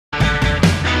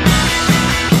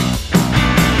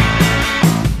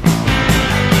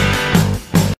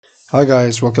Hi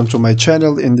guys, welcome to my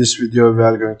channel. In this video we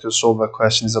are going to solve a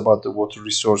questions about the water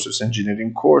resources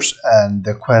engineering course, and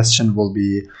the question will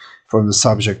be from the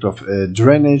subject of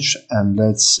drainage. And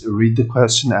let's read the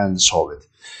question and solve it.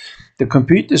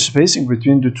 Compute the spacing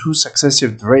between the two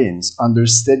successive drains under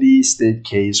steady state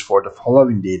case for the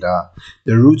following data.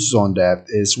 The root zone depth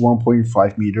is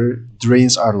 1.5 meter.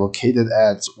 Drains are located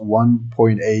at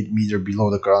 1.8 meter below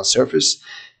the ground surface.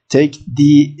 Take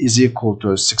D is equal to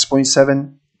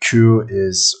 6.7, Q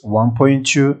is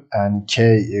 1.2, and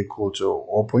K equal to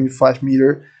 0.5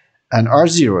 meter, and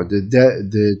R0,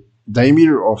 the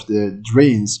diameter of the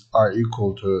drains are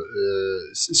equal to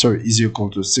is equal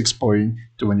to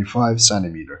 6.25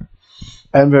 centimeter.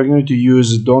 And we're going to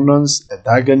use Donon's,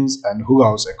 Dagen's, and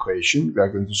Huggins equation. We are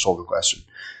going to solve the question.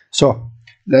 So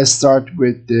let's start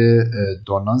with the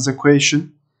Donon's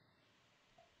equation.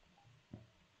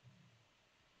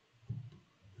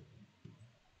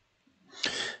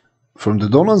 From the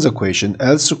Donon's equation,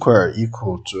 L square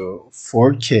equal to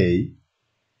 4K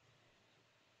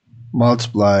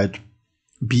multiplied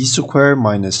B square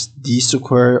minus D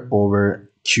square over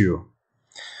Q.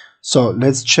 So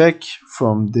let's check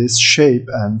from this shape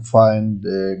and find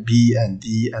B and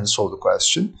D and solve the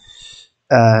question.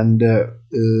 And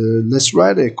let's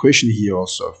write the equation here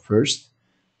also first.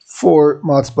 4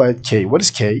 multiplied K. What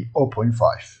is K?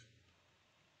 0.5.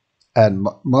 And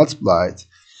multiplied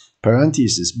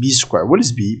parenthesis B square. What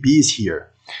is B? B is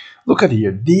here. Look at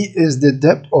here. D is the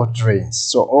depth of drains.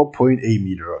 So 0.8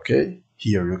 meter. Okay.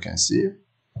 Here you can see.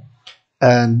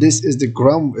 And this is the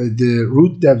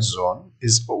root depth zone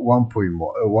is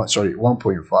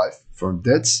 1.5 from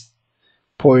that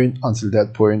point until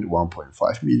that point,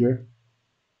 1.5 meter.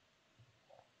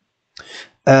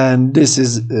 And this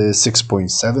is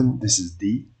 6.7. This is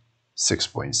D,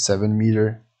 6.7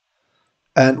 meter.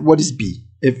 And what is B?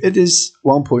 If it is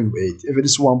 1.8, if it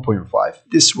is 1.5,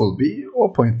 this will be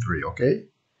 0.3, okay?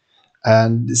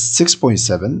 And this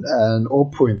 6.7 and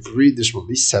 0.3, this will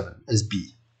be 7 as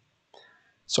B.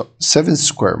 So 7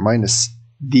 square minus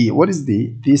D. What is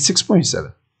D? D is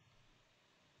 6.7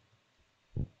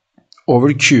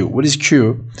 over Q. What is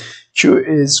Q? Q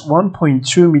is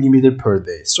 1.2 millimeter per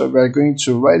day. So we are going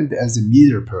to write it as a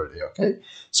meter per day, okay?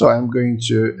 So I'm going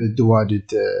to divide it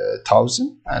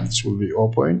 1000, and this will be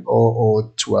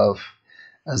 0.0012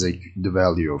 as the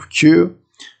value of Q.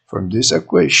 From this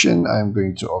equation, I'm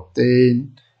going to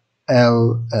obtain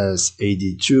L as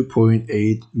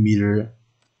 82.8 meter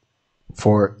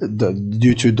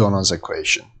due to Donon's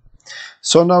equation.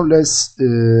 So now let's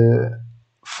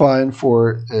find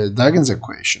for Dagen's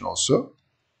equation also.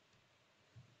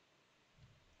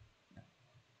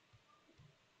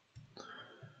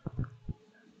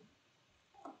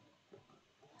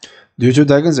 Due to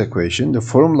Dagen's equation, the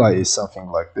formula is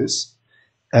something like this: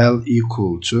 L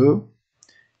equal to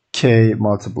K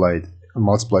multiplied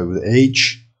with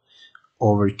H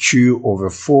over Q over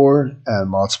 4 and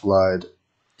multiplied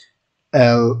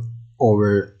L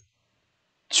over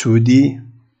 2D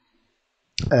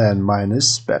and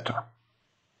minus beta.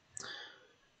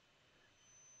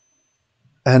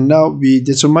 And now we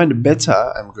determine the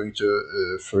beta. I'm going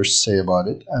to first say about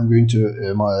it. I'm going to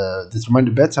determine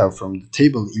the beta from the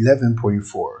table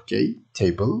 11.4. Okay,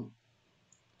 table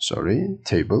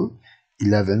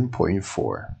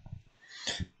 11.4.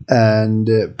 And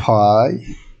pi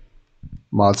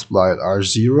multiplied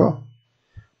R0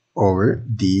 over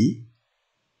D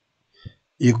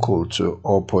equal to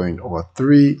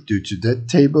 0.03. Due to that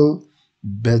table,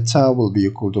 beta will be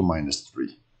equal to minus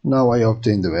 3. Now I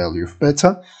obtain the value of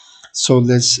beta. So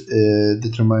let's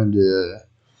determine the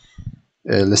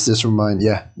let's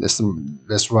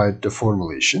write the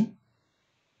formulation.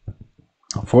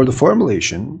 For the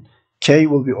formulation, K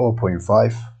will be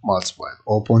 0.5 multiplied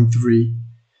 0.3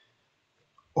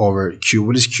 over Q.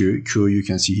 What is Q? Q, you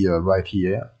can see here, right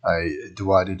here, I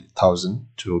divided 1000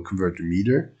 to convert to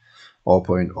meter.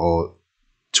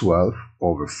 0.012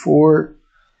 over 4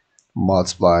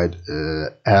 multiplied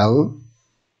L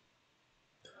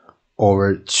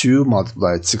over 2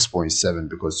 multiplied 6.7,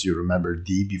 because you remember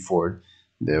D before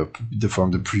from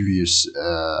the previous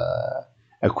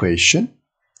equation,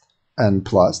 and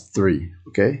plus 3,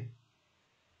 okay?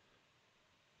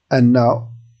 And now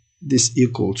this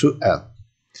equal to L.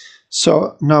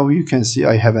 So now you can see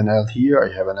I have an L here,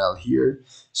 I have an L here.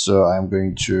 So I'm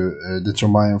going to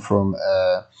determine from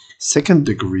second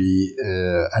degree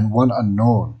and one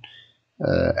unknown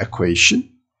equation.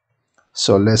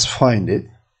 So let's find it.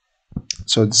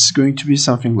 So this is going to be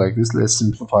something like this. Let's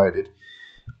simplify it.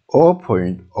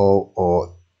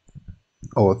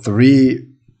 0.0003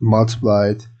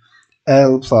 multiplied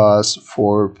L plus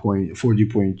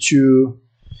 40.2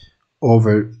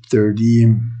 over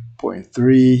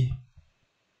 13.3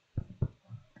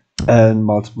 and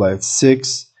multiply with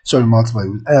multiply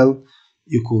with L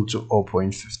equal to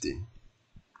 0.15.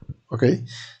 Okay,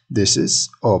 this is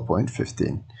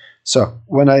 0.15. So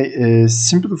when I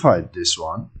simplify this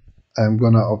one, I'm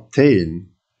gonna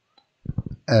obtain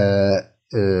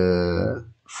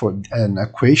for an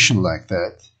equation like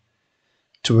that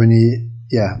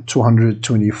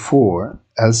 224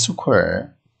 L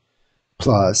square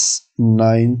plus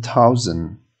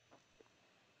 9000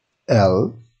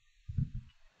 L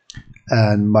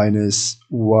and minus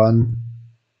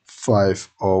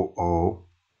 1500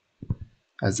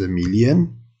 as a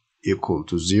million equal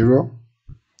to 0.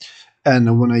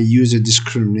 And when I use a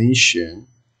discrimination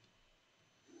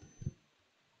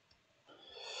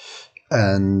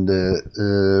and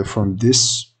from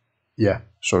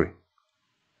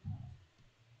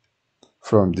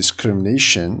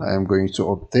discrimination I am going to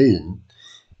obtain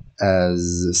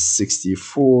as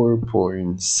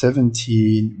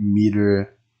 64.17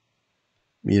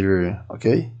 meter,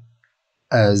 okay,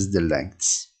 as the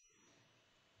length.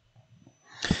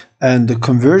 And the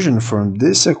conversion from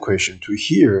this equation to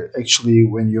here, actually,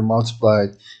 when you multiply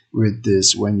it with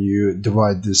this, when you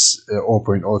divide this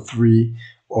 0.03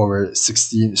 over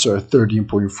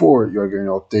 13.4, you're going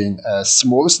to obtain a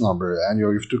smallest number, and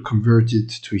you're going to convert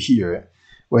it to here.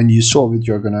 When you solve it,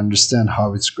 you're going to understand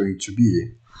how it's going to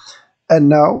be. And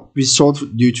now we solve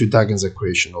due to Dagen's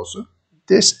equation also.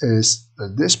 This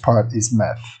part is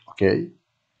math, okay?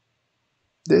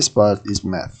 This part is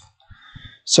math.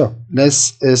 So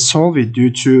let's solve it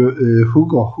due to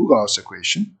Hugau's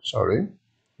equation.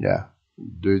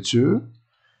 Due to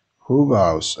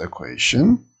Hugau's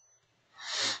equation.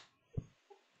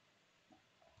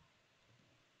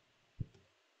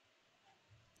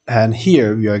 And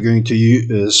here we are going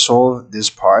to solve this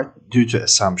part due to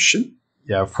assumption.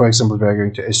 Yeah, for example, we are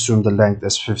going to assume the length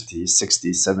as 50,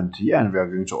 60, 70, and we are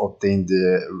going to obtain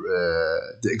the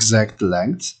exact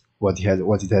length, what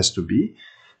it has to be.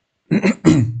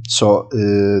 So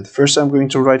first I'm going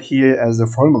to write here as the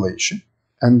formulation,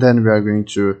 and then we are going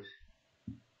to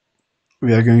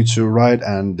write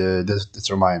and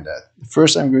determine that.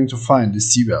 First I'm going to find the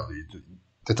C value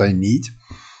that I need.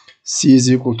 C is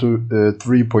equal to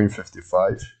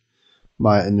 3.55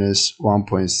 minus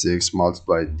 1.6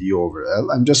 multiplied D over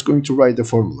L. I'm just going to write the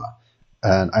formula,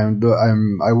 and I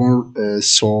won't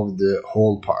solve the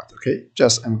whole part. Okay,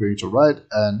 I'm going to write,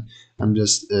 and I'm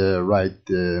just write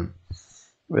the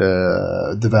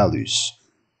values,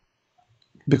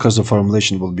 because the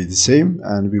formulation will be the same,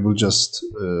 and we will just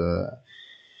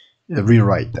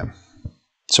rewrite them.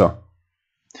 So,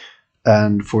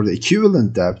 and for the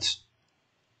equivalent depth,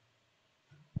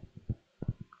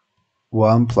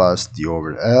 1 plus D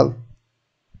over L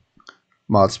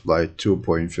multiplied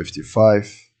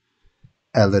 2.55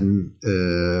 ln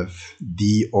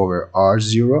D over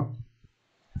R0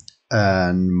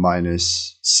 and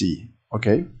minus C.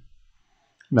 Okay,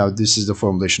 now this is the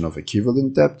formulation of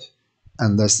equivalent depth,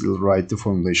 and let's write the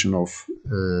formulation of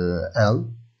L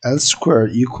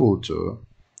squared equal to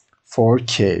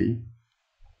 4K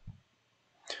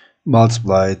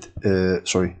multiplied, I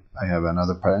have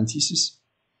another parenthesis,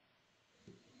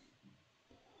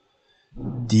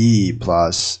 D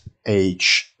plus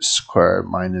H squared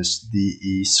minus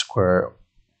DE squared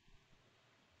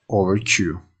over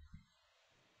Q.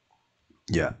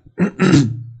 Yeah,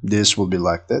 this will be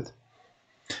like that.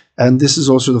 And this is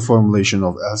also the formulation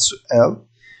of L.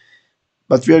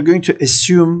 But we are going to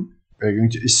assume,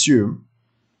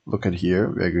 look at here,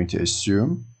 we are going to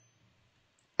assume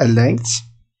a length.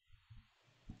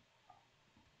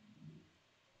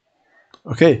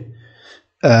 Okay.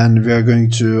 And we are going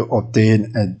to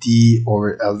obtain a D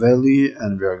over L value,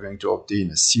 and we are going to obtain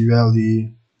a C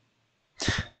value,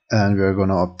 and we are going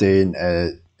to obtain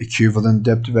a equivalent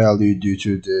depth value due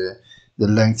to the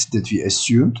length that we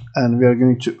assumed, and we are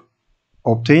going to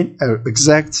obtain an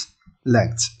exact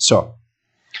length. So,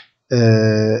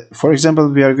 for example,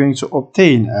 we are going to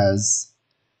obtain as,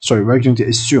 we are going to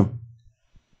assume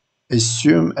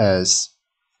as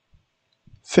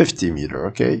 50 meter,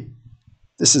 okay?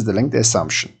 This is the length, the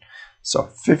assumption. So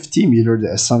 50 meter,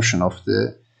 the assumption of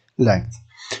the length.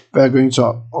 We are going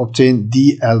to obtain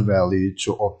DL value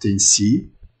to obtain C.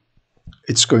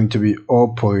 It's going to be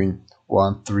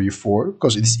 0.134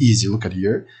 because it's easy. Look at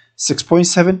here.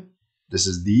 6.7. This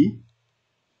is D.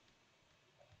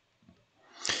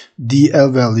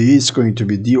 DL value is going to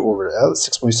be D over L,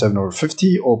 6.7 over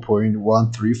 50,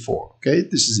 0.134. Okay,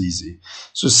 this is easy.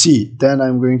 So C, then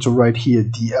I'm going to write here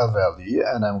DL value,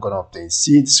 and I'm going to obtain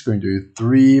C. It's going to be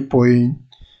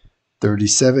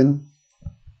 3.37.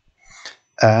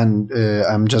 and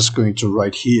I'm just going to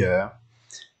write here.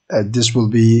 This will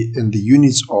be in the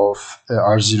units of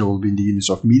R0 will be in the units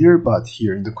of meter, but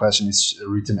here in the question it's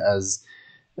written as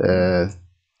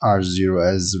R0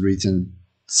 as written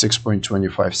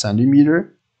 6.25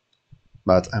 centimeter,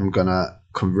 but I'm gonna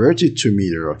convert it to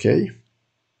meter. Okay,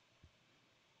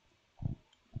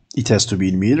 it has to be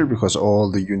in meter because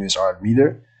all the units are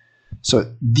meter.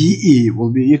 So DE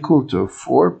will be equal to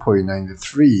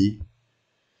 4.93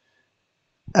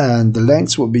 and the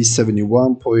length will be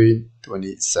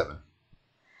 71.27.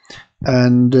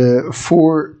 And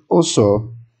for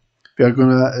also we are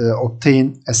gonna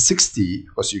obtain a 60,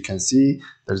 because you can see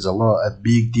there's a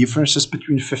big differences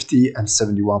between 50 and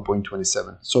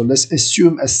 71.27. So let's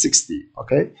assume a 60,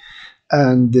 okay?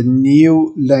 And the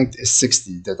new length is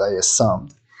 60 that I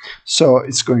assumed. So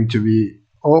it's going to be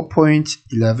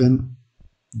 0.11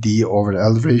 D over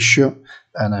L ratio,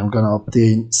 and I'm gonna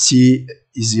obtain C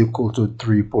is equal to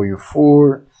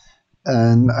 3.4,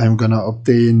 and I'm gonna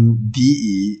obtain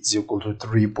DE is equal to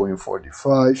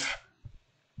 3.45,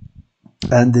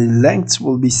 and the length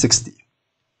will be 60.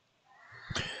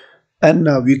 And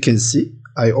now you can see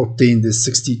I obtained this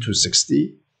 60 to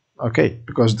 60. Okay,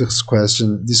 because this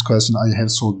question I have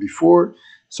solved before,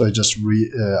 so I just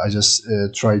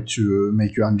try to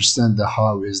make you understand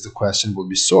how is the question will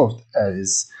be solved.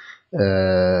 As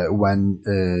when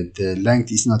the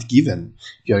length is not given,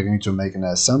 you are going to make an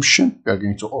assumption. You are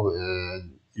going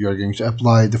to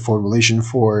apply the formulation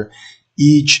for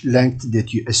each length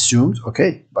that you assumed.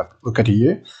 Okay, but look at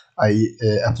here. I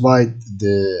applied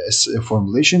the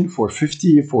formulation for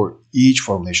 50 for each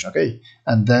formulation. Okay,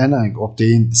 and then I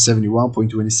obtained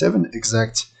 71.27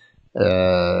 exact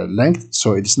length,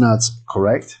 so it is not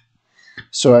correct.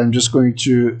 So I'm just going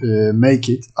to make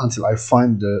it until I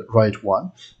find the right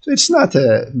one. So it's not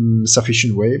a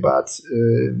sufficient way, but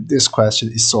this question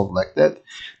is solved like that.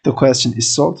 The question is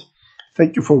solved.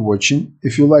 Thank you for watching.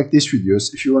 If you like these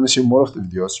videos, if you want to see more of the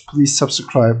videos, please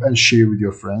subscribe and share with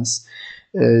your friends.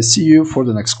 See you for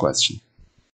the next question.